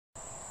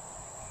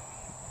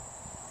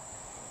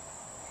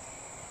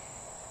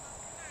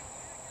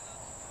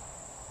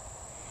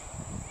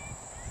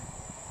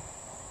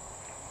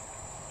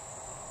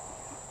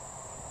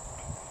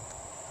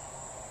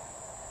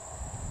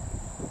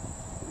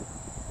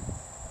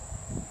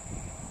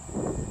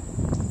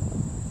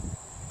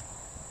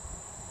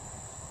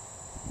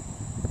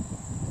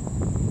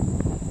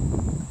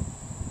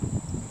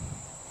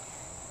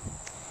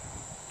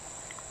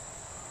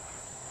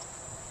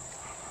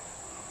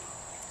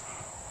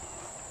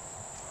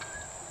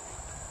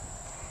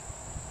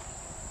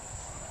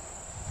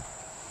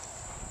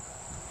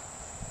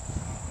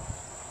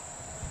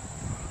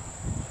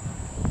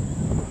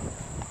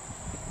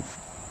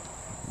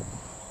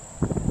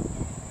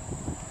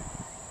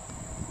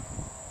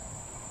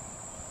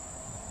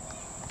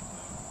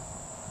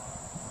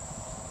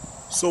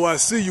So I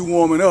see you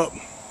warming up.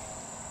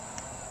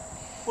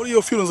 What are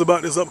your feelings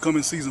about this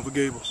upcoming season for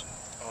Gables?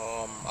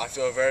 I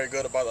feel very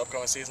good about the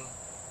upcoming season.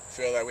 I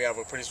feel that we have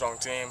a pretty strong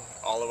team.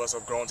 All of us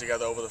have grown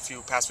together over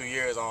the past few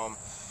years.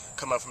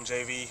 Coming up from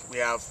JV, we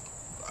have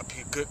a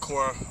good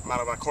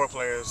amount of our core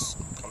players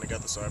come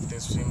together, so everything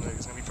seems like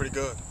it's going to be pretty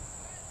good.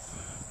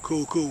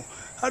 Cool, cool.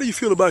 How do you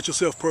feel about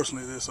yourself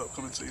personally this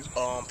upcoming season?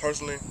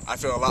 Personally, I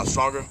feel a lot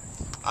stronger.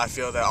 I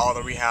feel that all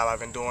the rehab I've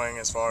been doing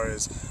as far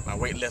as my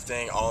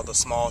weightlifting, all the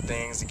small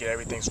things to get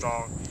everything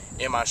strong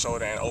in my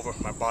shoulder and over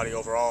my body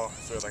overall,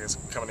 feels like it's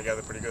coming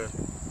together pretty good.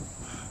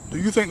 Do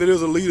you think that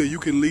as a leader you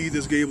can lead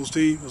this Gables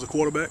team as a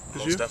quarterback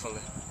this year? Most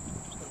definitely.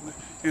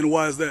 And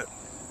why is that?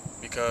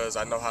 Because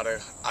I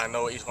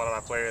know each one of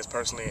my players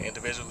personally and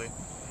individually,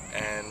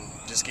 and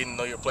just getting to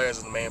know your players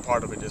is the main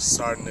part of it. Just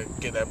starting to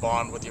get that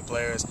bond with your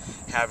players,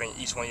 having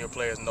each one of your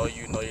players know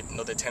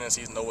their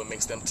tendencies, know what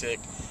makes them tick,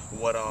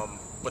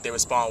 what they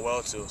respond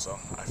well to. So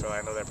I feel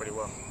like I know that pretty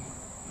well.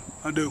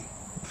 I do.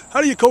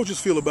 How do your coaches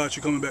feel about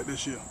you coming back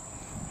this year?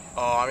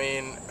 I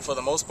mean, for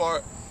the most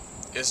part,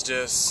 it's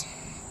just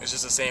the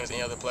same as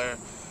any other player.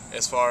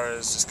 As far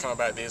as just coming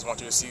back, they just want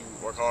you to see you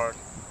work hard.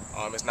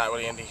 It's not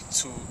really any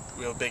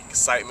real big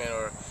excitement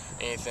or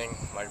anything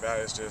like that.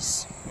 It's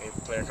just any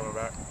player coming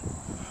back.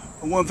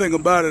 And one thing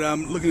about it,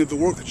 I'm looking at the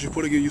work that you're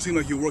putting in. You seem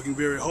like you're working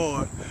very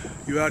hard.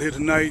 You're out here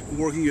tonight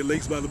working at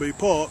Lakes by the Bay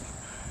Park.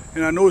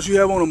 And I noticed you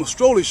have on a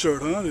Mastroli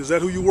shirt, huh? Is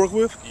that who you work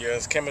with?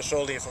 Yes, Ken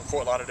Mastroli from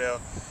Fort Lauderdale.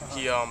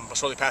 He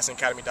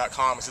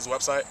MastroliPassingAcademy.com is his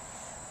website.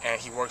 And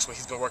he's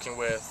been working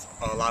with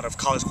a lot of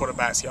college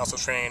quarterbacks. He also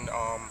trained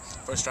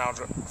first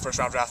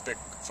round draft pick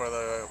for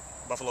the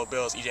Buffalo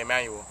Bills, E.J.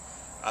 Manuel,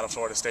 out of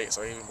Florida State.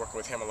 So he's been working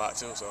with him a lot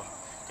too. So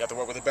you have to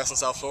work with the best in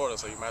South Florida,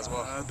 so you might as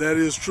well. That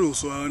is true,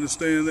 so I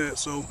understand that.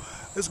 So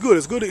it's good.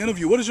 It's good to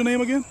interview. What is your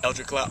name again?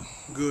 Eldrick Clapp.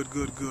 Good,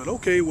 good, good.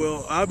 Okay,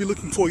 well, I'll be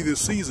looking for you this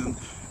season,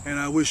 and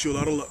I wish you a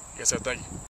lot of luck. Yes, sir. Thank you.